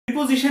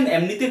Preposition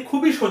এমনিতে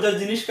খুবই সোজা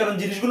জিনিস, কারণ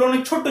জিনিসগুলো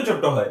অনেক ছোট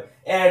ছোট হয়।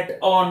 অ্যাট,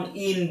 অন,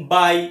 ইন,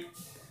 বাই,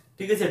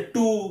 ঠিক আছে,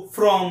 টু,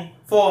 ফ্রম,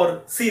 ফর,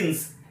 সিন্স,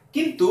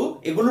 কিন্তু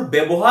এগুলোর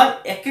ব্যবহার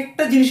এক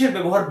একটা জিনিসের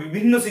ব্যবহার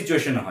বিভিন্ন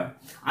সিচুয়েশনে হয়।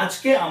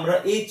 আজকে আমরা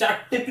এই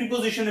 4টে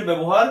প্রিপোজিশনের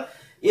ব্যবহার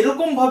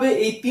এরকম ভাবে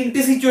এই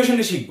 3টে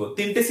সিচুয়েশনে শিখবো।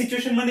 3টে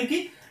সিচুয়েশন মানে কি?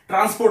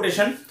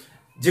 ট্রান্সপোর্টেশন,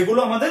 যেগুলো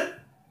আমাদের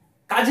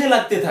কাজে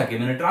লাগতে থাকে।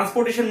 মানে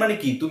ট্রান্সপোর্টেশন মানে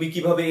কি? তুমি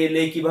কিভাবে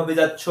এলে, কিভাবে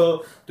যাচ্ছ,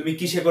 তুমি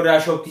কিসে করে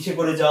আসো, কিসে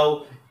করে যাও,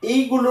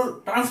 এইগুলোর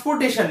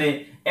ট্রান্সপোর্টেশনে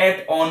অ্যাট,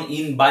 অন,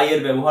 ইন, বাই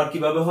এর ব্যবহার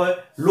কিভাবে হয়?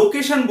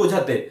 লোকেশন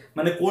বোঝাতে,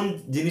 মানে কোন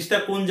জিনিসটা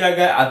কোন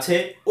জায়গায় আছে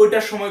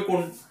ওইটার সময় কোন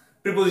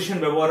প্রিপোজিশন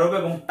ব্যবহার হবে,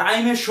 এবং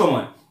টাইমের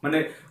সময় মানে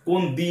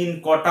কোন দিন,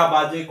 কটা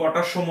বাজে,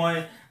 কটার সময়,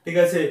 ঠিক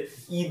আছে,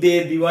 ঈদে,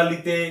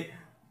 দিওয়ালিতে,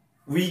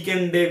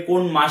 উইকেন্ডে,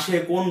 কোন মাসে,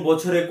 কোন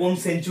বছরে, কোন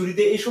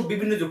সেঞ্চুরিতে, এইসব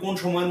বিভিন্ন কোন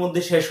সময়ের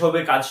মধ্যে শেষ হবে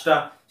কাজটা,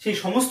 সেই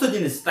সমস্ত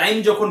জিনিস টাইম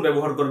যখন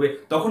ব্যবহার করবে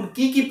তখন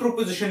কি কি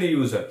প্রিপোজিশনে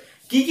ইউজ হয়,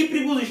 কি কি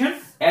preposition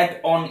at,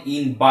 on,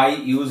 in, by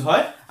use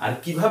হয়, আর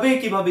কিভাবে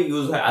কিভাবে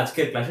ইউজ হয়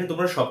আজকের ক্লাসে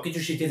তোমরা সবকিছু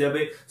শিখে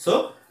যাবে। সো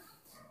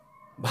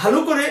ভালো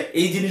করে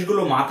এই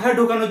জিনিসগুলো মাথায়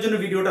ঢোকানোর জন্য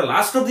ভিডিওটা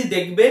লাস্ট অবধি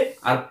দেখবে,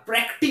 আর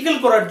প্র্যাকটিক্যাল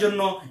করার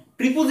জন্য,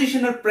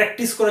 প্রিপোজিশনের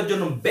প্র্যাকটিস করার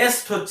জন্য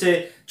বেস্ট হচ্ছে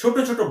ছোট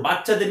ছোট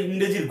বাচ্চাদের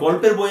ইংরেজির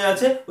গল্পের বই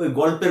আছে, ওই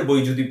গল্পের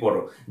বই যদি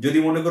পড়ো। যদি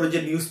মনে করো যে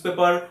নিউজ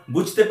পেপার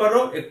বুঝতে পারো,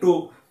 একটু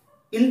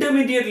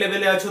ইন্টারমিডিয়েট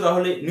লেভেলে আছো,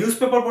 তাহলে নিউজ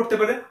পেপার পড়তে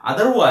পারে।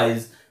 আদারওয়াইজ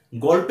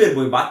গল্পের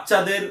বই,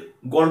 বাচ্চাদের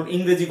গল্প,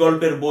 ইংরেজি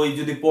গল্পের বই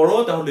যদি পড়ো,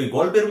 তাহলে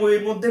গল্পের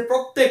বইয়ের মধ্যে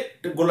প্রত্যেক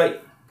গোলাই,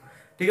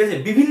 ঠিক আছে,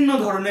 বিভিন্ন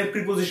ধরনের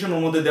প্রিপোজিশন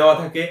ওর মধ্যে দেওয়া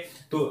থাকে।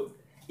 তো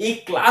এই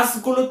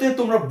ক্লাসগুলোতে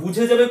তোমরা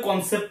বুঝে যাবে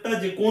কনসেপ্টটা,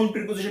 যে কোন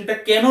প্রিপোজিশনটা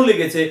কেন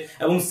লেগেছে,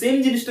 এবং সেম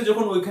জিনিসটা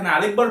যখন ওইখানে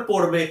আরেকবার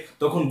পড়বে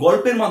তখন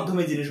গল্পের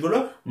মাধ্যমে জিনিসগুলো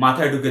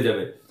মাথায় ঢুকে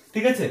যাবে,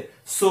 ঠিক আছে।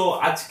 সো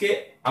আজকে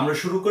আমরা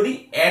শুরু করি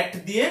অ্যাট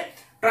দিয়ে।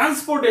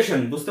 ট্রান্সপোর্টেশন,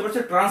 বুঝতে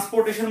পারছো?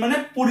 ট্রান্সপোর্টেশন মানে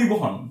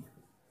পরিবহন।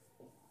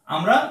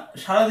 আমরা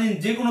সারাদিন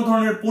যে কোনো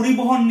ধরনের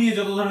পরিবহন নিয়ে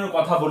যত ধরনের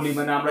কথা বলি,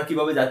 মানে আমরা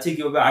কিভাবে যাচ্ছি,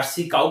 কিভাবে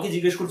আসছি, কাউকে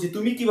জিজ্ঞেস করছি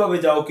তুমি কিভাবে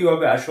যাও,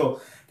 কিভাবে আসো,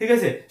 ঠিক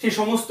আছে, সেই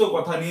সমস্ত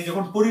কথা নিয়ে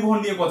যখন পরিবহন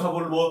নিয়ে কথা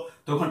বলবো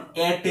তখন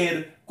অ্যাট এর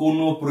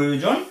কোনো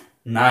প্রয়োজন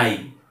নাই।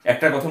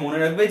 একটা কথা মনে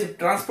রাখবে, যে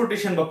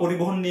ট্রান্সপোর্টেশন বা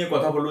পরিবহন নিয়ে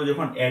কথা বলবো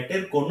যখন অ্যাট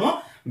এর কোনো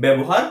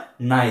ব্যবহার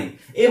নাই।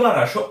 এবার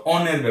আসো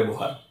অন এর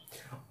ব্যবহার।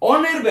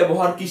 অন এর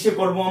ব্যবহার কিসে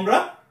করব আমরা?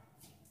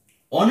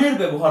 অনের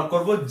ব্যবহার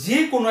করব যে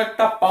কোনো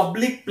একটা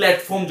পাবলিক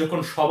প্ল্যাটফর্ম যখন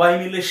সবাই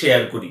মিলে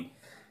শেয়ার করি,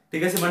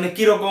 ঠিক আছে, মানে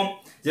কি রকম?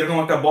 যেরকম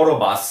একটা বড়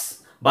বাস,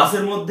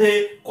 বাসের মধ্যে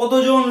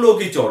কতজন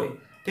লোকই চড়ে,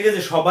 ঠিক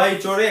আছে, সবাই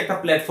চড়ে একটা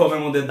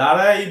প্ল্যাটফর্মের মধ্যে,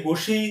 দাঁড়াই,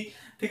 বসি,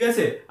 ঠিক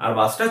আছে, আর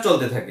বাসটা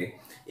চলতে থাকে।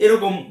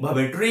 এরকম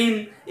ভাবে ট্রেন,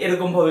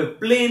 এরকম ভাবে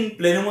প্লেন,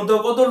 প্লেনের মধ্যেও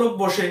কত লোক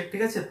বসে,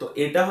 ঠিক আছে। তো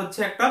এটা হচ্ছে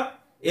একটা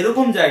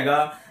এরকম জায়গা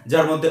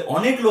যার মধ্যে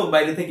অনেক লোক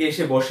বাইরে থেকে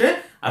এসে বসে,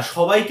 আর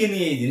সবাইকে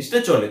নিয়ে এই জিনিসটা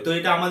চলে। তো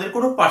এটা আমাদের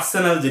কোনো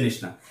পার্সোনাল জিনিস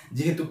না,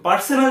 যেহেতু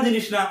পার্সোনাল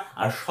জিনিস না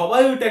আর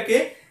সবাই ওইটাকে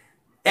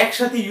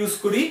একসাথে ইউজ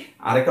করি,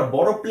 আর একটা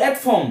বড়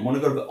প্ল্যাটফর্ম মনে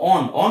করবে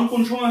অন। অন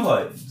কোন সময়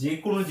হয়? যে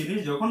কোনো জিনিস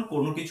যখন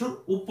কোনো কিছুর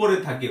উপরে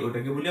থাকে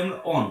ওটাকে বলি আমরা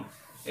অন।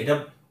 এটা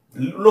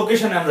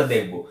লোকেশনে আমরা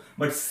দেখবো।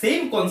 বাট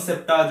সেম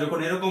কনসেপ্টটা যখন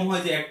এরকম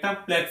হয় যে একটা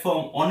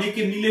প্ল্যাটফর্ম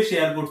অনেকে মিলে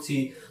শেয়ার করছি,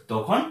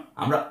 তখন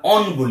আমরা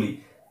অন বলি।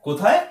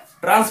 কোথায়?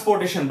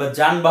 ট্রান্সপোর্টেশন বা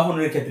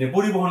যানবাহনের ক্ষেত্রে,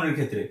 পরিবহনের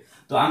ক্ষেত্রে।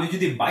 তো আমি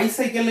যদি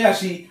বাইসাইকেলে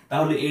আসি,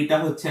 তাহলে এইটা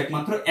হচ্ছে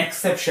একমাত্র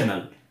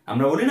এক্সেপশনাল,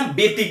 আমরা বলি না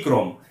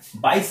ব্যতিক্রম।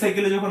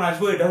 বাইসাইকেলে যখন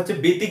আসবো এটা হচ্ছে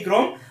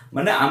ব্যতিক্রম,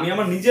 মানে আমি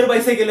আমার নিজের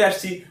বাইসাইকেলে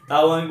আসছি,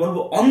 তাও আমি বলবো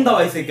অন দা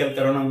বাইসাইকেল,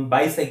 কারণ আমি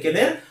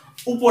বাইসাইকেলের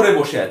উপরে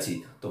বসে আছি।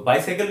 তো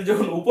বাইসাইকেলের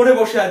যখন উপরে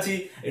বসে আছি,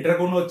 এটার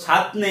কোনো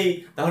ছাদ নেই,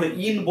 তাহলে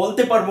ইন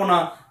বলতে পারবো না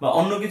বা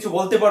অন্য কিছু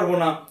বলতে পারবো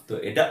না, তো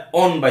এটা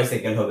অন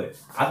বাইসাইকেল হবে।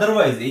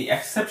 আদারওয়াইজ এই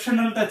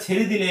এক্সেপশনালটা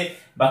ছেড়ে দিলে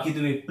বাকি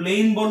তুমি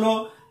প্লেন বলো,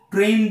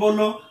 ট্রেন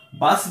বলো,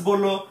 বাস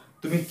বলো,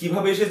 তুমি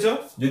কিভাবে এসেছো।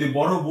 যদি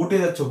বড় বোটে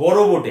যাচ্ছ, বড়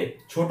বোটে,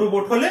 ছোট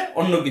বোট হলে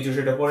অন্য কিছু,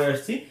 সেটা পরে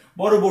আসছি।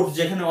 বড় বোট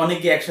যেখানে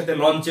অনেকে একসাথে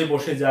লঞ্চে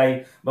বসে যায়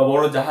বা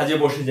বড় জাহাজে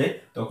বসে যায়,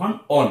 তখন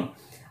অন।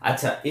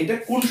 আচ্ছা, এটা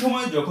কোন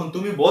সময়? যখন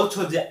তুমি বলছো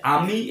যে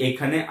আমি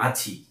এখানে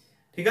আছি,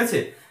 ঠিক আছে।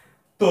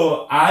 তো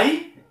I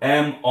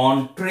am on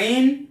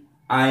train,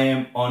 I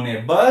am on a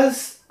bus,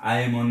 I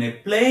am on a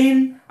plane,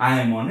 I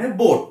am on a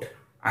boat,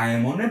 I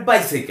am on a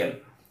bicycle.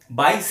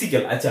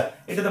 Bicycle, আচ্ছা,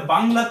 এটা তো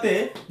বাংলাতে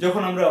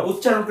যখন আমরা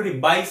উচ্চারণ করি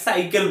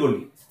বাইসাইকেল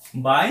বলি,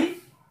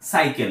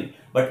 বাইসাইকেল,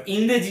 বাট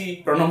ইংরেজি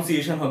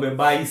প্রনাউন্সিয়েশন হবে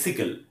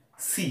বাইসাইকেল,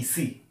 সি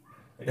সি,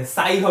 এটা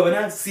সাই হবে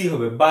না, সি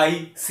হবে,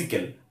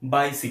 বাইসাইকেল,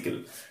 বাইসাইকেল,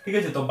 ঠিক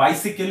আছে। তো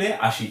বাইসাইকেলে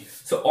আসি।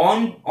 So on,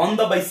 on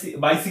the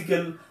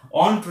bicycle,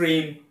 on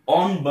train,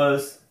 on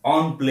bus,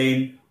 on plane,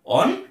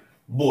 on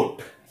boat.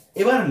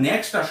 এবার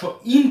নেক্সট আসো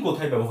ইন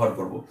কোথায় ব্যবহার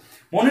করব।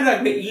 মনে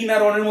রাখবে ইন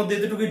আর অনের মধ্যে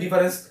এতটুকুই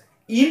ডিফারেন্স।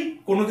 ইন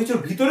কোনো কিছুর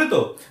ভিতরে,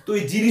 তো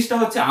এই জিনিসটা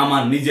হচ্ছে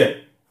আমার নিজের।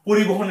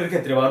 পরিবহনের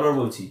ক্ষেত্রে বারবার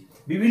বলছি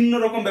বিভিন্ন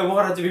রকম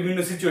ব্যবহার আছে বিভিন্ন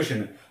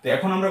সিচুয়েশনে। তো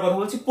এখন আমরা কথা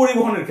বলছি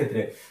পরিবহনের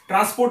ক্ষেত্রে,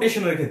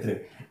 ট্রান্সপোর্টেশনের ক্ষেত্রে।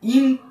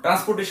 ইন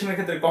ট্রান্সপোর্টেশনের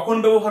ক্ষেত্রে কখন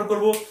ব্যবহার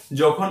করব?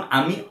 যখন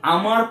আমি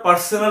আমার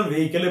পার্সোনাল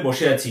ভেহিকেলে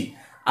বসে আছি,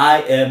 আই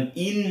এম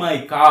ইন মাই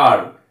কার,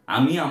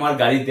 আমি আমার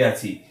গাড়িতে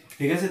আছি,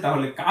 ঠিক আছে,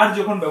 তাহলে কার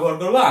যখন ব্যবহার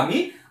করবো, আমি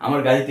আমার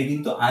গাড়িতে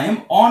কিন্তু I am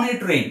on a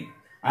train,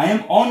 I am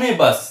on a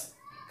বাস,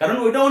 কারণ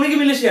ওইটা অনেকে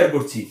মিলে শেয়ার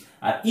করছি।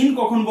 আর ইন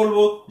কখন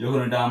বলবো, যখন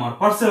এটা আমার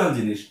পার্সোনাল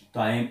জিনিস, তো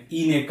আই এম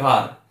ইন এ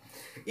কার।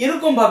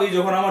 এরকম ভাবে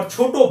যখন আমার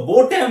ছোট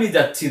বোটে আমি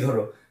যাচ্ছি,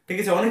 ধরো ঠিক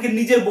আছে, অনেকে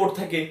নিজের বোট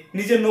থাকে,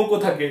 নিজের নৌকো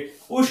থাকে,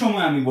 ওই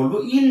সময় আমি বলবো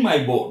in my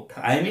boat,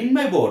 I am in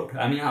my boat,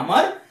 আমি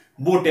আমার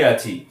বোটে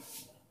আছি।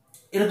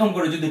 এরকম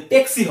করে যদি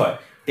ট্যাক্সি হয়,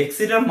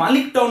 ট্যাক্সিটার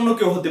মালিকটা অন্য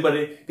কেউ হতে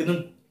পারে, কিন্তু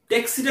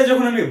ট্যাক্সিটা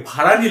যখন আমি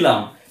ভাড়া নিলাম,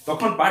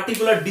 তখন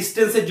পার্টিকুলার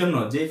ডিস্টেন্সের জন্য,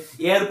 যে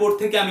এয়ারপোর্ট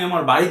থেকে আমি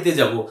আমার বাড়িতে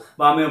যাব,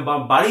 বা আমি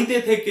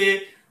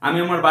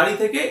আমার বাড়ি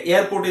থেকে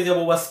এয়ারপোর্টে যাব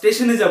বা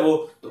স্টেশনে যাব,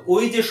 তো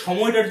ওই যে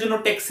সময়টার জন্য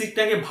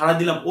ট্যাক্সিটাকে ভাড়া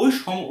দিলাম,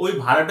 ওই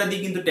ভাড়াটা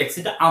দিয়ে কিন্তু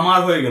ট্যাক্সিটা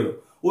আমার হয়ে গেল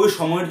ওই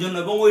সময়ের জন্য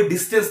এবং ওই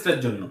ডিস্টেন্সটার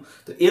জন্য।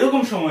 তো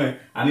এরকম সময়ে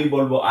আমি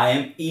বলবো I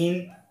am in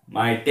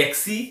my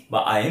taxi বা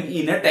I am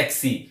in a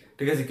taxi.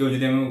 ঠিক আছে, কেউ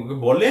যদি আমাকে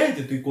বলে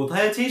যে তুই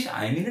কোথায় আছিস,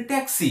 I am in a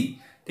taxi.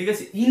 ঠিক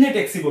আছে, ইন এ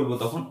ট্যাক্সি বলবো,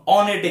 তখন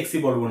অন এ ট্যাক্সি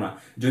বলবো না।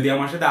 যদি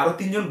আমার সাথে আরো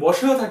 3 জন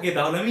বসেও থাকে,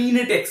 তাহলে আমি ইন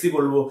এ ট্যাক্সি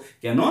বলবো।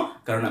 কেন?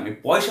 কারণ আমি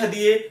পয়সা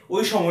দিয়ে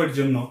ওই সময়ের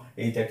জন্য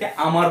এইটাকে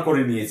আমার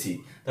করে নিয়েছি।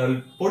 তাহলে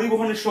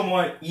পরিবহনের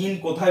সময় ইন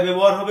কোথায়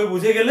ব্যবহার হবে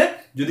বুঝে গেলে,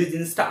 যদি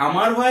জিনিসটা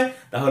আমার হয়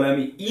তাহলে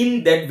আমি ইন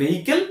দ্যাট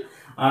ভেহিকেল।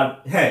 আর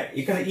হ্যাঁ,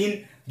 এখানে ইন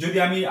যদি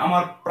আমি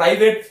আমার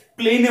প্রাইভেট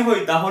প্লেনে হই,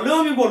 তাহলেও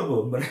আমি বলবো,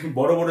 মানে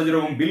বড় বড়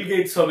যেরকম বিল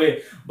গেটস হবে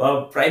বা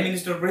প্রাইম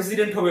মিনিস্টার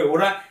প্রেসিডেন্ট হবে,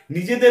 ওরা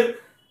নিজেদের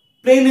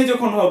প্লেনে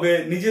যখন হবে,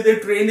 নিজেদের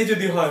ট্রেনে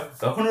যদি হয়,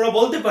 তখন ওরা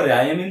বলতে পারে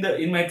I am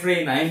in my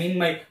train, I am in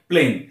my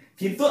plane.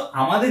 কিন্তু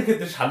আমাদের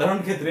ক্ষেত্রে, সাধারণ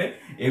ক্ষেত্রে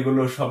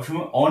এগুলো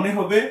সবসময় অনে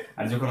হবে,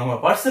 আর যখন আমার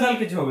পার্সোনাল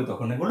কিছু হবে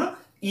তখন এগুলো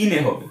ইনে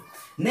হবে।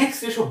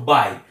 নেক্সট এসো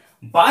বাই।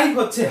 বাই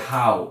হচ্ছে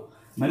হাউ,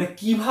 মানে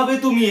কিভাবে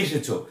তুমি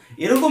এসেছো।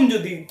 এরকম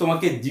যদি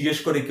তোমাকে জিজ্ঞেস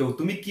করে কেউ,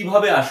 তুমি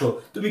কিভাবে আসো,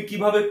 তুমি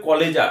কিভাবে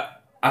কলেজ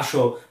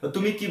আসো,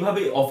 তুমি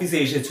কিভাবে অফিসে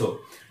এসেছো,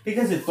 ঠিক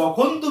আছে,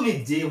 তখন তুমি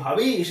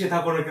যেভাবেই এসে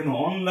থাকো না কেন,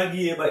 অন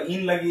লাগিয়ে বা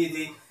ইন লাগিয়ে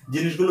যে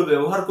জিনিসগুলো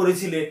ব্যবহার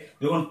করেছিলে,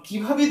 যখন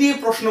কিভাবে দিয়ে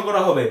প্রশ্ন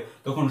করা হবে,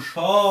 তখন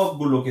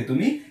সবগুলোকে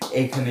তুমি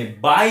এখানে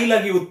বাই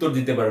লাগিয়ে উত্তর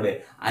দিতে পারবে।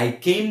 আই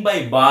কেম বাই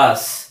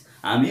বাস,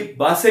 আমি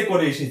বাসে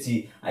করে এসেছি।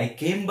 আই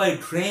কেম বাই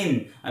ট্রেন,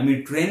 আমি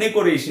ট্রেনে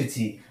করে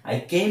এসেছি। আই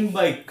কেম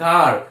বাই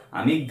কার,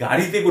 আমি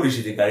গাড়িতে করে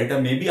এসেছি। গাড়িটা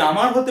মেবি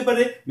আমার হতে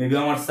পারে, মেবি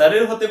আমার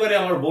স্যারের হতে পারে,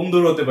 আমার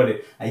বন্ধুর হতে পারে।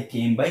 I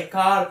came by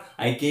car,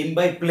 I came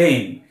by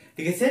plane.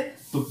 ঠিক আছে,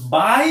 তো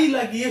বাই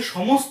লাগিয়ে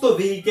সমস্ত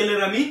ভেহিকেলের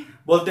আমি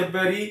বলতে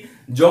পারি,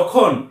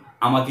 যখন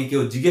আমাকে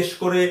কেউ জিজ্ঞেস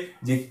করে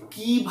যে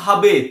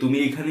কিভাবে তুমি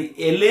এখানে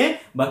এলে,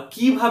 বা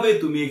কিভাবে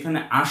তুমি এখানে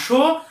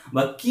আসো,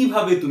 বা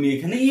কিভাবে তুমি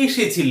এখানে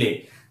এসেছিলে,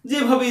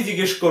 যেভাবেই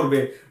জিজ্ঞেস করবে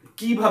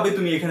কিভাবে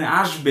তুমি এখানে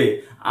আসবে,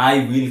 I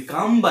will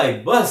come by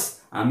bus,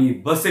 আমি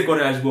বাসে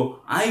করে আসবো।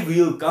 I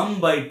will come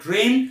by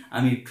train,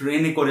 আমি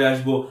ট্রেনে করে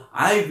আসবো।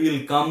 I will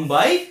come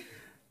by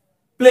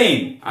plane,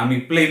 আমি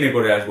প্লেনে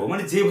করে আসবো।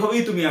 মানে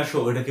যেভাবেই তুমি আসো,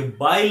 ওটাকে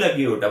বাই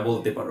লাগিয়ে ওটা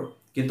বলতে পারো।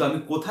 কিন্তু আমি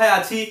কোথায়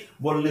আছি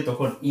বললে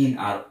তখন ইন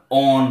আর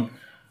অন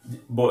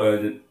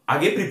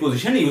আগে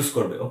প্রিপোজিশন ইউজ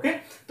করবে। ওকে,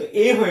 তো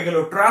এই হয়ে গেল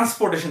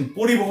ট্রান্সপোর্টেশন,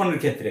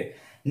 পরিবহনের ক্ষেত্রে।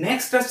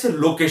 নেক্সট আসছে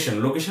লোকেশন।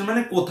 লোকেশন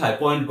মানে কোথায়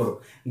পয়েন্ট করো।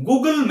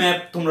 গুগল ম্যাপ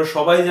তোমরা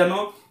সবাই জানো,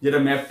 যেটা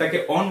ম্যাপটাকে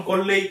অন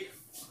করলেই,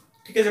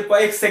 ঠিক আছে,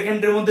 কয়েক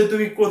সেকেন্ডের মধ্যে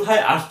তুমি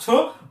কোথায় আসছো,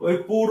 ওই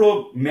পুরো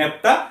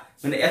ম্যাপটা,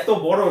 মানে এত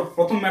বড়,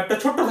 প্রথম ম্যাপটা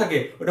ছোট্ট থাকে,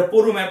 ওটা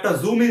পুরো ম্যাপটা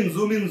zoom in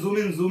zoom in zoom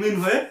in zoom in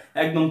হয়ে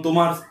একদম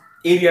তোমার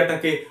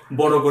এরিয়াটাকে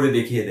বড় করে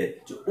দেখিয়ে দেয়।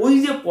 ওই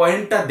যে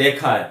পয়েন্টটা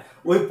দেখায়,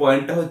 ওই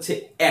পয়েন্টটা হচ্ছে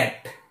এট।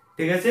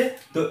 ঠিক আছে,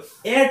 তো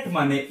এট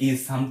মানে is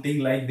something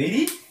like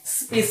very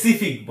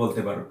specific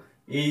বলতে পারো।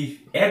 এই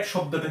এট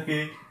শব্দটাকে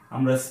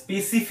আমরা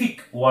স্পেসিফিক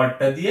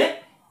ওয়ার্ডটা দিয়ে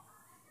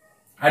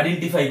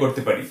আইডেন্টিফাই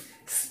করতে পারি।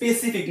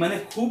 স্পেসিফিক মানে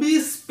খুবই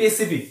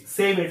স্পেসিফিক।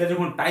 সেম এটা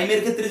যখন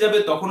টাইমের ক্ষেত্রে যাবে,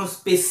 তখনও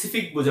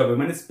স্পেসিফিক বোঝাবে।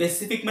 মানে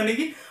স্পেসিফিক মানে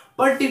কি,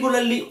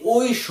 পার্টিকুলারলি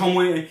ওই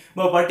সময়ে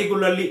বা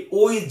পার্টিকুলারলি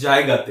ওই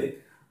জায়গাতে।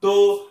 তো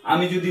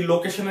আমি যদি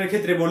লোকেশনের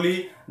ক্ষেত্রে বলি,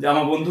 যে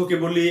আমার বন্ধুকে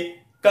বলি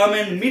come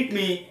and meet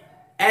me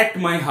at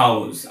my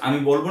house, আমি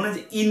বলবো না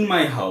যে ইন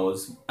মাই হাউস।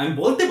 আমি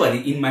বলতে পারি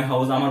ইন মাই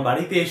হাউস, আমার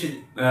বাড়িতে এসে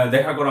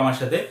দেখা করো আমার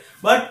সাথে,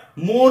 বাট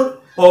মোর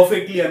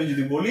পারফেক্টলি আমি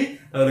যদি বলি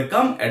তাহলে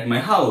কাম অ্যাট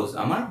মাই হাউস,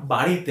 আমার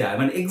বাড়িতে আয়,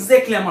 মানে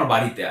এক্স্যাক্টলি আমার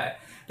বাড়িতে আয়।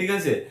 ঠিক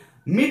আছে,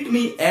 meet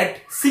me at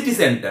city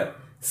centre,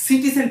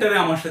 city সেন্টারে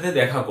আমার সাথে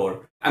দেখা কর।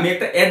 আমি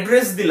একটা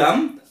অ্যাড্রেস দিলাম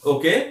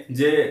ওকে,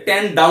 যে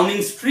 10 ডাউনিং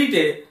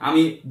স্ট্রিটে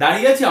আমি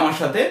দাঁড়িয়ে আছি, আমার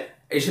সাথে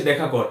এসে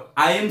দেখা কর।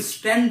 I am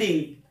standing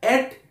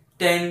at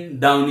 10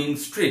 Downing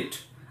street,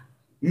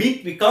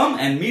 come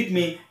and meet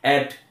me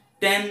at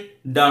 10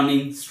 Downing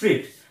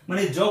street.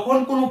 মানে যখন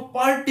কোনো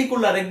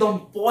পার্টিকুলার একদম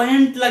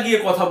পয়েন্ট লাগিয়ে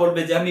কথা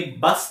বলবে, যে আমি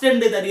বাস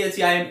স্ট্যান্ডে দাঁড়িয়ে আছি,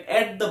 I am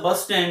at the bus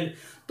stand,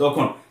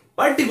 তখন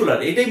পার্টিকুলার,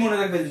 এটাই মনে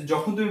রাখবে,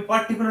 যখন তুমি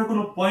পার্টিকুলার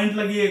কোনো পয়েন্ট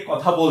লাগিয়ে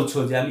কথা বলছো,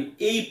 যে আমি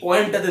এই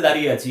পয়েন্টটাতে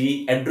দাঁড়িয়ে আছি, এই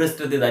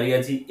অ্যাড্রেসটাতে দাঁড়িয়ে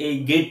আছি, এই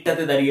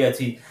গেটটাতে দাঁড়িয়ে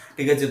আছি,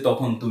 ঠিক আছে,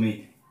 তখন তুমি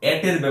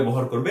এট এর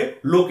ব্যবহার করবে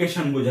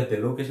লোকেশন বোঝাতে।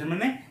 লোকেশন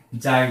মানে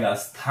জায়গা,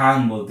 স্থান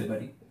বলতে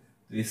পারি।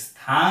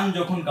 স্থান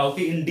যখন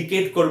কাউকে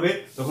ইন্ডিকেট করবে,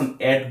 তখন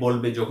এট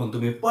বলবে, যখন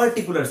তুমি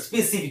পার্টিকুলার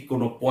স্পেসিফিক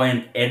কোনো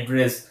পয়েন্ট,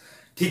 অ্যাড্রেস,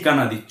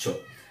 ঠিকানা দিচ্ছ।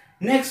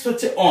 নেক্সট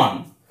হচ্ছে অন।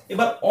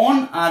 এবার অন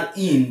আর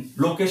ইন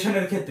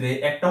লোকেশনের ক্ষেত্রে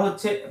একটা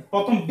হচ্ছে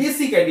প্রথম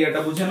বেসিক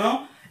আইডিয়াটা বুঝে নাও।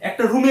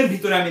 একটা রুমের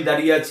ভিতরে আমি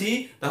দাঁড়িয়ে আছি,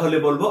 তাহলে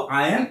বলবো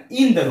I am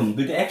in the room.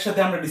 দুইটা একসাথে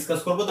আমরা ডিসকাস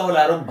করব, তাহলে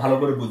আরো ভালো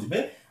করে বুঝবে।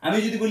 আমি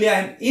যদি বলি I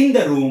am in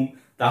the room,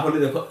 তাহলে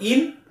দেখো ইন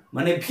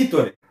মানে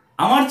ভিতরে।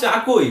 আমার চা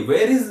কই,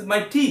 where is my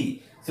T?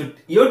 So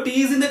your T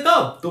is in the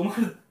cup.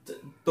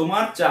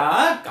 তোমার চা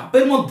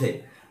কাপের মধ্যে।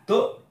 তো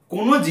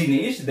কোন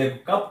জিনিস দেখো,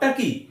 কাপটা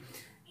কি,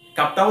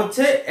 কাপটা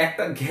হচ্ছে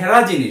একটা ঘেরা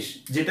জিনিস,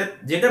 যেটা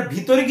যেটার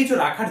ভিতরে কিছু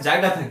রাখার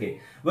জায়গা থাকে।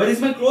 Where is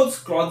my clothes,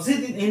 clothes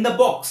is in the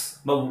box.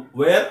 বা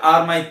ওয়্যার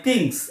আর মাই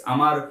থিংস,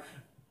 আমার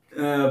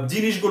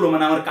জিনিসগুলো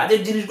মানে আমার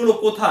কাজের জিনিসগুলো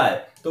কোথায়।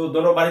 তো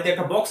ধরো বাড়িতে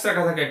একটা বক্স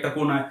রাখা থাকে একটা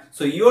কোণায়,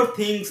 so your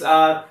things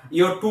are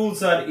your tools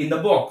R in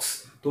the box.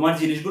 তোমার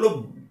জিনিসগুলো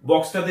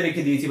বক্সটাতে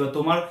রেখে দিয়েছি, বা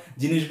তোমার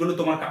জিনিসগুলো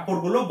তোমার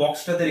কাপড়গুলো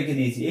বক্সটাতে রেখে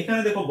দিয়েছি। এখানে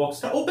দেখো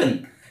বক্সটা ওপেন,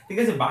 ঠিক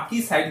আছে, বাকি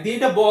সাইড দিয়ে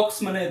এটা বক্স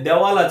মানে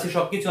দেওয়াল আছে,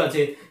 সবকিছু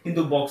আছে,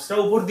 কিন্তু বক্সটা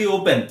উপর দিয়ে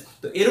ওপেন।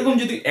 তো এরকম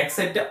যদি এক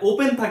সাইডটা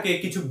ওপেন থাকে,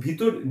 কিছু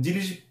ভিতর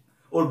জিনিস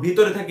ওর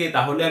ভিতরে থাকে,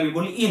 তাহলে আমি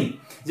বলি ইন।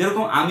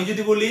 যেরকম আমি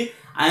যদি বলি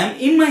I am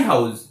in my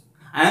house,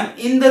 I am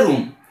in the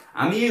room,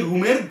 আমি এই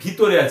রুমের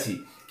ভিতরে আছি।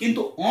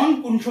 কিন্তু অন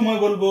কোন সময়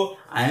বলবো,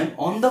 I am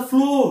on the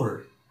floor.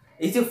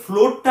 এই যে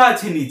ফ্লোরটা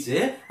আছে নিচে,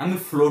 আমি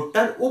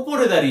ফ্লোরটার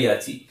উপরে দাঁড়িয়ে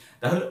আছি।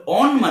 তাহলে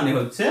অন মানে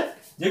হচ্ছে,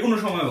 যে কোনো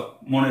সময়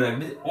মনে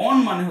রাখবে, অন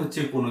মানে হচ্ছে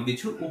কোনো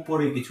কিছুর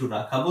উপরে কিছু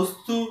রাখা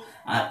বস্তু,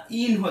 আর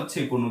ইন হচ্ছে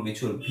কোনো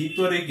কিছুর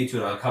ভিতরে কিছু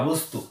রাখা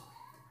বস্তু।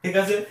 ঠিক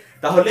আছে,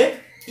 তাহলে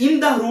in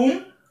the room,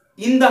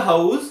 in the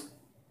house,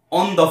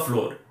 on the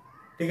floor.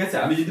 ঠিক আছে,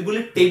 আমি যদি বলি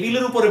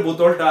টেবিলের উপরে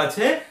বোতলটা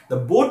আছে, the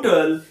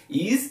bottle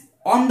is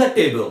on the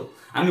table.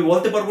 আমি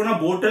বলতে পারবো না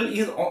bottle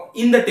is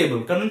in the table,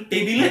 কারণ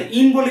টেবিলের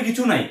ইন বলে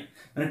কিছু নাই।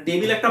 মানে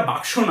টেবিল একটা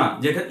বাক্স না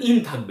যেটা ইন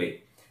থাকবে।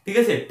 ঠিক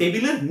আছে,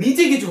 টেবিলের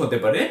নিচে কিছু হতে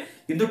পারে,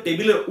 কিন্তু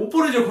টেবিলের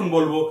উপরে যখন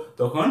বলবো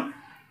তখন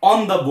on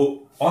the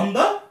on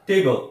the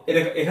table.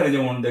 এখানে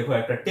যেমন দেখো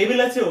একটা টেবিল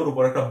আছে, ওর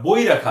উপর একটা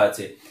বই রাখা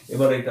আছে।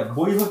 এবার একটা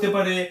বই হতে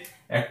পারে,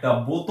 একটা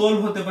বোতল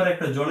হতে পারে,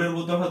 একটা জলের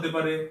বোতল হতে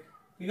পারে।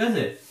 ঠিক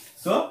আছে,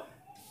 so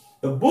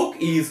the book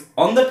is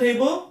on the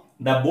table,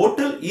 the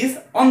bottle is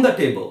on the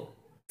table.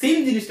 Same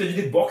জিনিসটা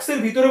যদি বক্সের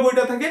ভিতরে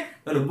বইটা থাকে,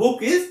 তাহলে book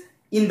is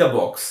in the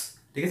box।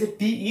 ঠিক আছে,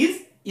 tea is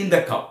in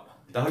the cup।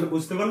 তাহলে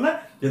বুঝতে পারলে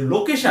যে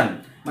লোকেশন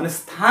মানে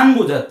স্থান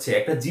বোঝাচ্ছে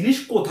একটা জিনিস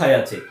কোথায়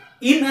আছে।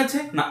 ইন আছে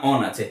না অন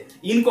আছে।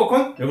 ইন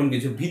কখন, যখন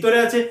কিছু ভিতরে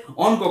আছে।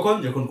 অন কখন,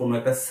 যখন কোনো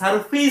একটা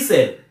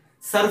সারফেসের,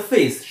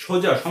 সারফেস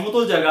সোজা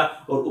সমতল জায়গা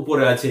ওর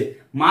উপরে আছে।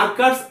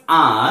 Markers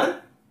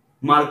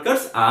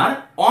R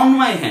on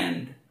my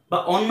hand বা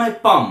অন মাই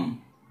পাম।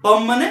 পাম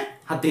মানে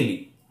হাতেলি,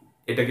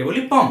 এটাকে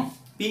বলি পাম,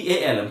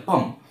 PALM,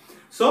 palm.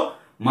 So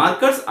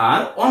markers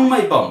R on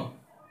my পাম।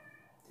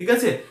 ঠিক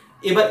আছে,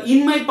 এবার ইন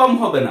মাই পাম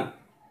হবে না,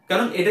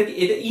 কারণ এটা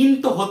ইন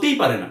তো হতেই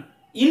পারে না।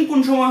 ইন কোন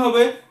সময়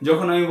হবে,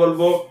 যখন আমি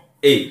বলবো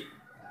এই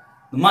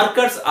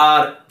markers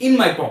R in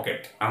my pocket,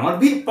 আমার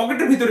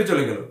পকেটের ভিতরে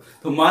চলে গেল।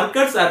 তো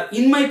markers R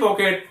in my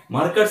pocket,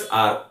 markers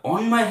R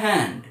on my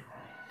hand.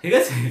 ঠিক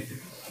আছে,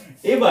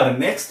 এবার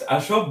নেক্সট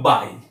আসো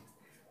বাই।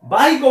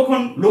 বাই কখন,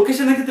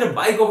 লোকেশনের ক্ষেত্রে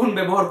বাই কখন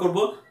ব্যবহার করব?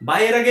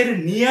 বাই এর আগে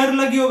নিয়ার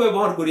লাগিয়েও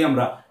ব্যবহার করি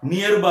আমরা।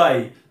 Near by,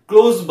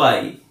 close by.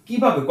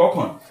 কিভাবে,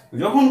 কখন?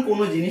 যখন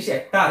কোনো জিনিস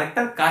একটা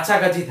আরেকটার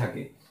কাছাকাছি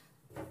থাকে।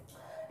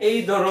 এই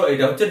ধরো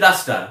এটা হচ্ছে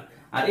ডাস্টার,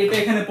 আর এটা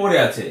এখানে পড়ে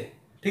আছে।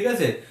 ঠিক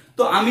আছে,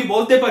 তো আমি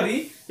বলতে পারি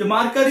যে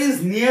marker is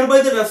near by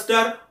the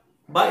duster,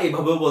 বা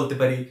এভাবেও বলতে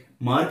পারি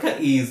marker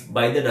is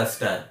by the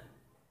duster.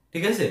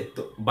 ঠিক আছে,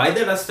 তো বাই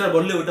দ্য ডাস্টার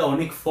বললে ওটা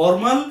অনেক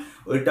ফর্মাল,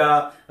 ওইটা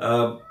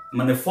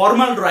মানে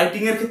ফর্মাল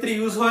রাইটিং এর ক্ষেত্রে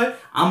ইউজ হয়।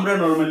 আমরা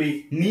নরমালি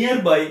নিয়ার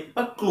বাই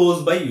বা ক্লোজ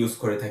বাই ইউজ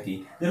করে থাকি।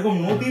 যেরকম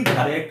নদীর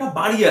ধারে একটা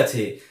বাড়ি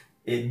আছে,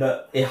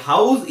 a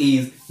house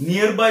is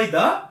near by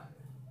the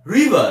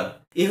river.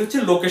 এই হচ্ছে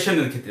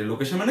লোকেশনের ক্ষেত্রে।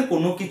 লোকেশন মানে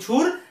কোনো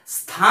কিছুর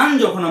স্থান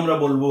যখন আমরা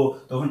বলবো,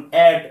 তখন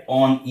অ্যাট,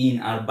 অন, ইন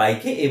আর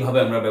বাইকে এভাবে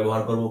আমরা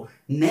ব্যবহার করব।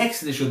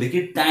 নেক্সট এসো দেখি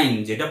টাইম,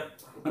 যেটা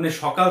মানে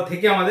সকাল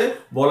থেকে আমাদের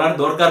বলার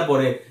দরকার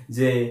পড়ে,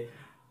 যে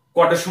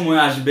কটার সময়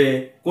আসবে,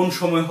 কোন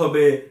সময়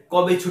হবে,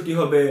 কবে ছুটি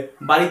হবে,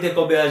 বাড়িতে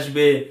কবে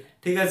আসবে।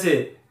 ঠিক আছে,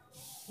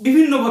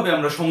 বিভিন্ন ভাবে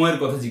আমরা সময়ের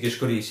কথা জিজ্ঞেস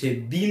করি। সে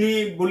দিনে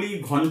বলি,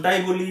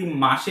 ঘন্টায় বলি,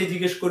 মাসে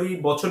জিজ্ঞেস করি,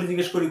 বছরে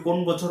জিজ্ঞেস করি, কোন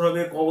বছর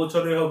হবে, ক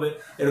বছরে হবে,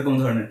 এরকম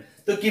ধরনের।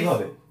 তো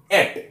কিভাবে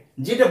অ্যাট,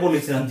 যেটা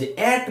বলেছিলাম যে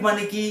অ্যাট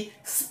মানে কি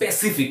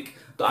স্পেসিফিক।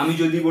 তো আমি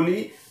যদি বলি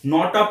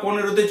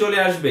 9:15 চলে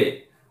আসবে,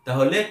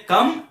 তাহলে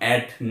কাম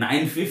অ্যাট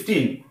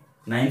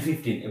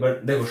 9:15। এবার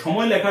দেখো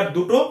সময় লেখার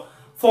দুটো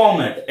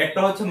ফরম্যাট, একটা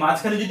হচ্ছে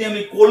মাঝখানে যদি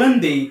আমি কোলন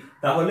দেই,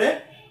 তাহলে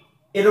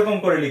এরকম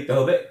করে লিখতে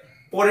হবে,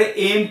 পরে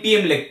AM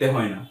PM লিখতে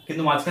হয় না।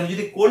 কিন্তু মাঝখানে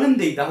যদি কোলন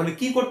দেই, তাহলে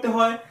কি করতে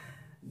হয়,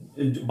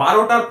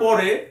 12টার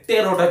পরে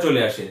 13টা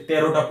চলে আসে,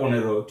 13টা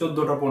 15,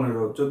 14টা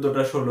 15,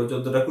 14টা 16,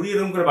 14টা 20,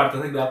 এরকম করে বাড়তে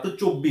থাকবে আপ টু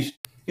 24।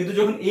 কিন্তু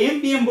যখন AM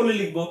PM বলে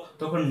লিখবো,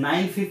 তখন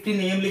 9:15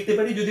 AM লিখতে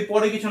পারি। যদি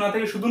পরে কিছু না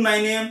থাকে, শুধু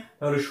 9 AM,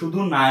 তাহলে শুধু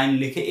 9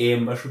 লিখে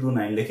AM বা শুধু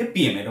 9 লিখে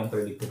PM, এরকম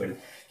করে লিখতে পারি।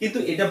 কিন্তু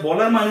এটা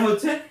বলার মানে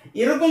হচ্ছে,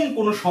 এরকম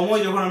কোন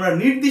সময় যখন আমরা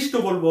নির্দিষ্ট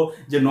বলবো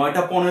যে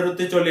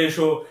 9:15 চলে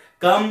এসো,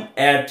 কাম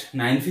অ্যাট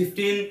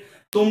 9:15,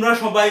 তোমরা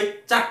সবাই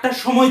 4টার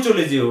সময়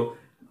চলে যেও,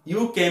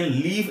 you can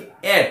leave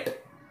at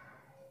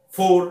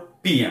 4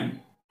 p.m.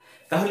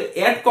 তাহলে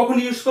at কখন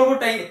ইউজ করব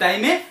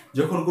টাইমে,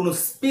 যখন কোনো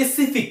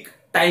স্পেসিফিক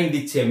টাইম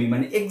দিচ্ছি আমি,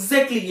 মানে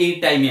এক্স্যাক্টলি এই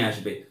টাইমে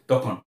আসবে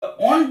তখন।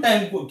 অন টাইম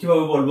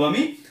কিভাবে বলবো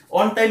আমি?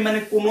 অন টাইম মানে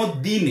কোনো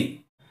দিনে,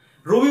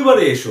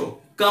 রবিবারে এসো,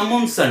 কাম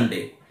অন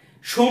সানডে,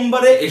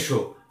 সোমবারে এসো,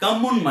 come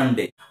on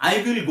Monday, I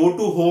will go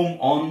to home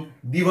on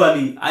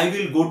Diwali, I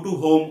will go to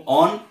home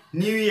on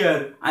new year,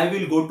 I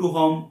will go to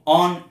home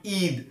on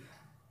Eid.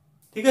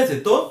 ঠিক আছে,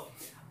 তো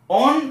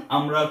অন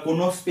আমরা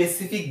কোনো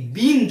স্পেসিফিক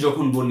দিন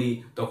যখন বলি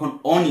তখন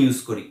অন ইউজ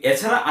করি।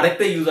 এছাড়া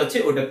আরেকটা ইউজ আছে,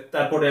 ওটা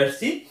তারপরে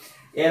আসছি।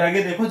 এর আগে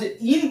দেখো যে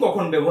ইন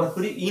কখন ব্যবহার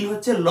করি। ইন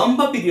হচ্ছে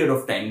লম্বা পিরিয়ড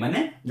অফ টাইম, মানে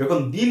যখন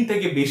দিন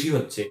থেকে বেশি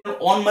হচ্ছে।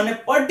 অন মানে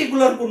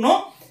পার্টিকুলার কোনো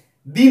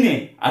দিনে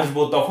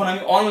আসবো তখন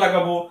আমি অন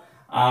লাগাবো।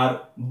 আর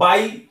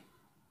বাই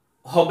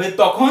হবে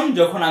তখন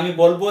যখন আমি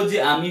বলবো যে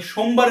আমি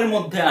সোমবারের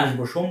মধ্যে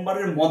আসবো,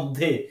 সোমবারের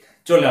মধ্যে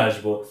চলে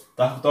আসবো,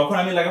 তখন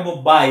আমি লাগাবো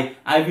by,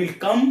 I will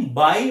come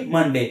by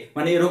Monday.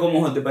 মানে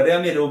এরকমও হতে পারে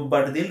আমি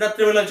রোববার দিন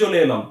রাত্রেবেলা চলে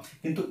এলাম।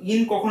 কিন্তু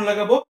ইন কখন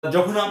লাগাবো?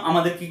 যখন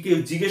আমাদেরকে কেউ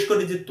জিজ্ঞেস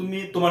করে যে তুমি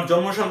তোমার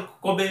জন্মসাল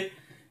কবে,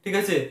 ঠিক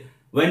আছে,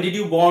 when did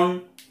you born,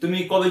 তুমি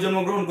কবে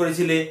জন্মগ্রহণ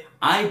করেছিলে,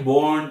 I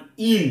born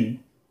in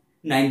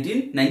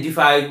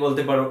 1995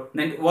 বলতে পারো,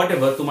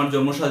 whatever তোমার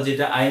জন্মসাল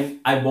যেটা,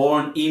 I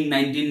born in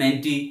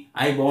 1990,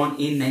 I born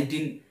in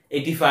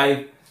 1985,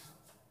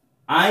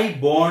 I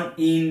born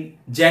in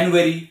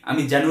January,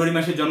 আমি জানুয়ারি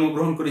মাসে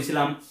জন্মগ্রহণ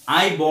করেছিলাম,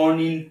 I born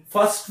in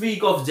first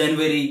week of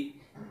January,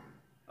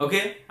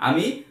 ওকে,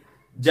 আমি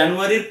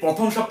জানুয়ারির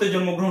প্রথম সপ্তাহে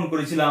জন্মগ্রহণ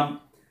করেছিলাম।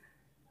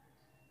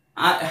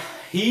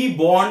 he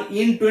born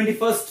in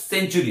 21st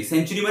century,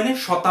 century মানে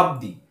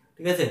শতাব্দী,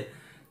 ঠিক আছে,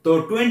 তো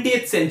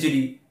 20th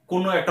century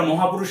কোন একটা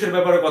মহাপুরুষের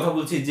ব্যাপারে কথা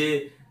বলছি যে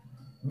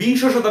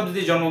বিংশ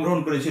শতাব্দীতে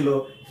জন্মগ্রহণ করেছিল,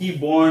 he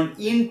born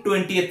in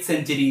 20th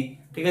century,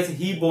 ঠিক আছে,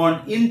 he born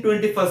in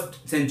 21st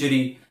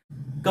century,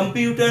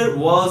 computer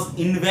was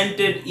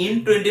invented in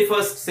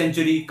 21st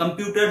century,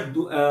 computer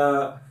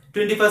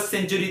 21st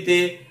centuryতে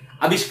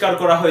আবিষ্কার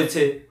করা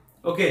হয়েছে।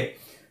 ওকে,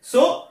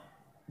 সো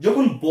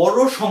যখন বড়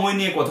সময়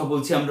নিয়ে কথা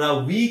বলছি আমরা,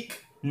 উইক,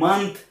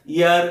 মান্থ,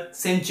 ইয়ার,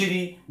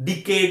 সেঞ্চুরি,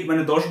 ডিকেড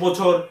মানে 10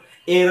 বছর,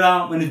 এরা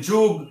মানে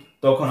যুগ,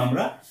 তখন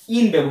আমরা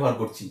ইন ব্যবহার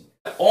করছি।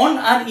 অন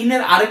আর ইন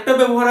এর আরেকটা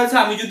ব্যবহার আছে।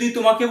 আমি যদি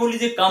তোমাকে বলি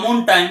যে কাম অন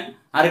টাইম,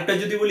 আরেকটা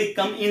যদি বলি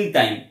কাম ইন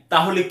টাইম,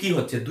 তাহলে কি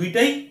হচ্ছে?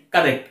 দুইটাই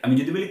কারেক্ট। আমি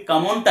যদি বলি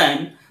কাম অন টাইম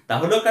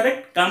তাহলেও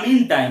কারেক্ট, কাম ইন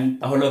টাইম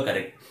তাহলেও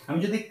কারেক্ট। আমি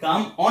যদি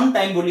কাম অন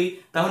টাইম বলি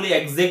তাহলে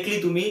এক্স্যাক্টলি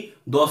তুমি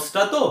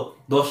 10টা, তো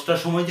 10টার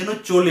সময় যেন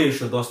চলে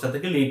এসো, 10টা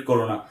থেকে লেট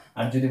করো না।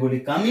 আর যদি বলি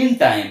কাম ইন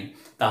টাইম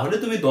তাহলে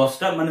তুমি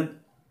 10টা মানে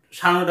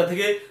 9:30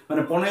 থেকে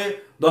মানে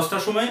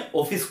 9:45টার সময়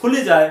অফিস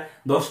খুলে যায়,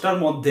 10টার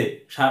মধ্যে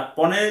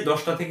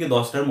 9:45 থেকে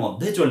 10টার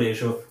মধ্যে চলে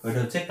এসো, ওটা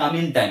হচ্ছে কাম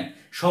ইন টাইম।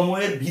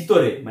 সময়ের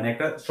ভিতরে, মানে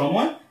একটা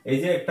সময়, এই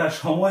যে একটা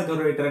সময়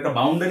ধরো, এটার একটা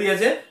বাউন্ডারি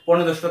আছে,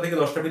 9:45 থেকে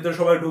 10টার ভিতরে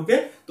সবাই ঢুকে,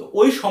 তো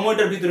ওই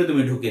সময়টার ভিতরে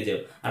তুমি ঢুকে যাও।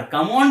 আর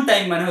কাম অন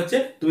টাইম মানে হচ্ছে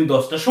তুমি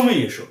 10টার সময়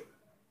এসো,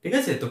 ঠিক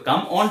আছে। তো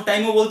কাম অন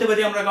টাইমও বলতে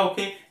পারি আমরা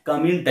কাউকে,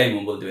 কাম ইন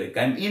টাইমও বলতে পারি।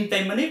 কাম ইন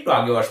টাইম মানে একটু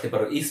আগেও আসতে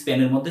পারো, এই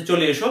স্প্যানের মধ্যে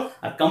চলে এসো,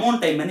 আর কাম অন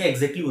টাইম মানে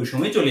এক্স্যাক্টলি ওই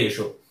সময় চলে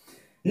এসো।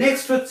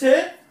 নেক্সট হচ্ছে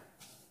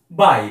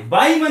বাই।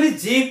 বাই মানে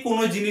যে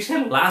কোনো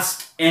জিনিসের লাস্ট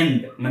এন্ড,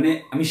 মানে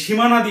আমি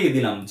সীমানা দিয়ে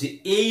দিলাম যে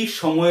এই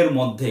সময়ের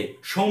মধ্যে,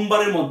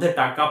 সোমবারের মধ্যে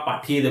টাকা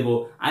পাঠিয়ে দেব,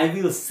 I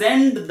will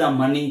send the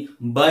money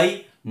by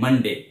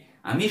Monday,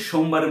 আমি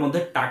সোমবারের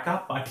মধ্যে টাকা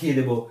পাঠিয়ে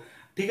দেব,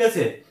 ঠিক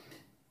আছে।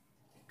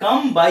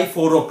 কাম বাই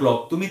 4 o'clock,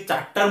 তুমি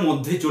 4টার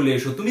মধ্যে চলে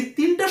এসো, তুমি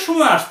 3টার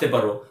সময় আসতে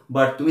পারো,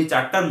 বাট তুমি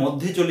 4টার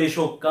মধ্যে চলে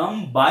এসো, কাম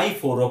by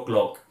 4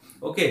 o'clock।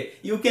 Okay,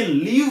 you can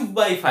live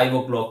by 5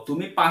 o'clock,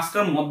 তুমি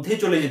 5টার মধ্যে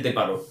চলে যেতে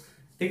পারো,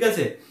 ঠিক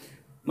আছে।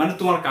 মানে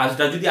তোমার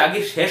কাজটা যদি আগে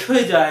শেষ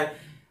হয়ে যায়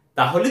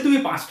তাহলে তুমি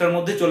 5টার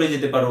মধ্যে চলে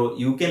যেতে পারো।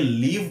 You can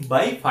live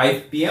by 5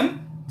 PM,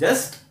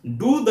 just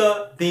do the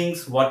things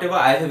what ever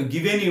I have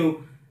given you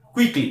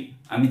quickly,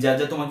 আমি যা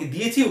যা তোমাকে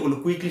দিয়েছি ওগুলো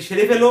কুইকলি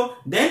সেরে ফেলো,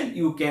 দেন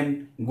ইউ ক্যান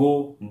গো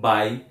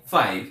বাই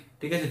 5,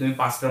 ঠিক আছে, তুমি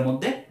 5টার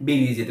মধ্যে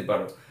বেরিয়ে যেতে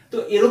পারো। তো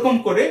এরকম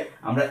করে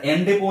আমরা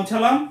এন্ডে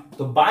পৌঁছালাম।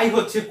 তো বাই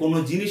হচ্ছে কোনো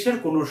জিনিসের,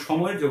 কোনো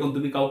সময়ের, যখন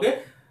তুমি কাউকে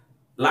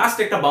লাস্ট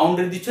একটা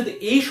বাউন্ডারি দিচ্ছ, তো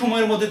এই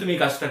সময়ের মধ্যে তুমি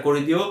কাজটা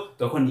করে দিও,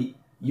 তখন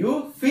you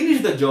finish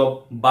the job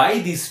by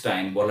this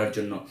time বলার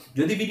জন্য।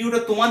 যদি ভিডিওটা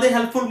তোমাদের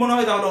হেল্পফুল মনে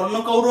হয় তাহলে অন্য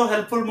কারোর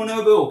হেল্পফুল মনে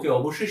হবে, ওকে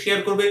অবশ্যই শেয়ার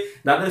করবে।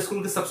 দাদার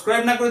স্কুলকে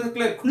সাবস্ক্রাইব না করে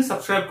থাকলে এক্ষুনি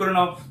সাবস্ক্রাইব করে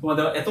নাও।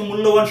 তোমাদের এত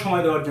মূল্যবান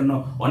সময় দেওয়ার জন্য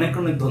অনেক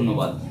অনেক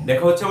ধন্যবাদ।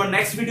 দেখা হচ্ছে আবার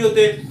নেক্সট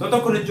ভিডিওতে,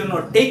 ততক্ষণের জন্য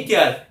take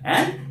care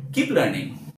and keep learning.